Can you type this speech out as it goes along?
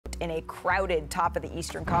in a crowded top of the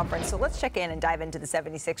Eastern Conference. So let's check in and dive into the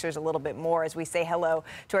 76ers a little bit more as we say hello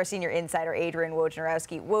to our senior insider, Adrian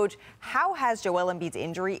Wojnarowski. Woj, how has Joel Embiid's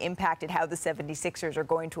injury impacted how the 76ers are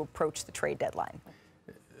going to approach the trade deadline?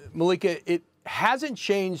 Malika, it hasn't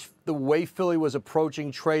changed the way Philly was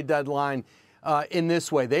approaching trade deadline in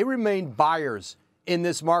this way. They remain buyers in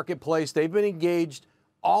this marketplace. They've been engaged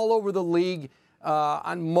all over the league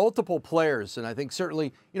on multiple players. And I think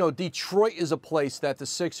certainly, Detroit is a place that the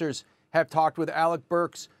Sixers have talked with Alec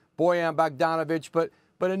Burks, Bojan Bogdanovic,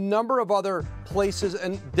 but a number of other places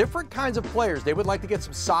and different kinds of players. They would like to get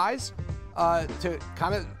some size to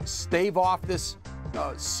kind of stave off this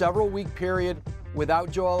several-week period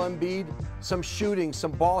without Joel Embiid, some shooting,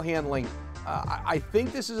 some ball handling. I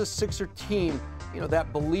think this is a Sixer team,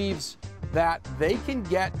 that believes that they can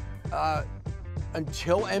get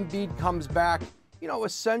until Embiid comes back,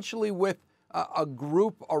 essentially with a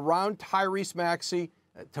group around Tyrese Maxey,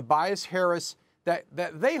 Tobias Harris, that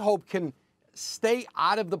they hope can stay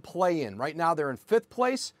out of the play-in. Right now they're in 5th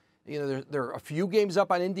place. They're a few games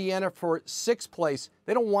up on Indiana for 6th place.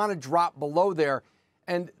 They don't want to drop below there.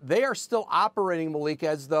 And they are still operating, Malik,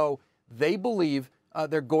 as though they believe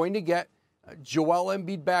they're going to get Joel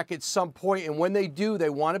Embiid back at some point. And when they do, they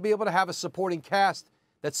want to be able to have a supporting cast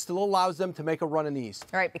that still allows them to make a run in the East.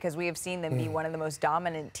 All right, because we have seen them be one of the most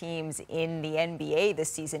dominant teams in the NBA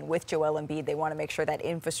this season with Joel Embiid. They want to make sure that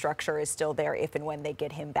infrastructure is still there if and when they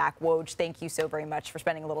get him back. Woj, thank you so very much for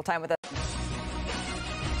spending a little time with us.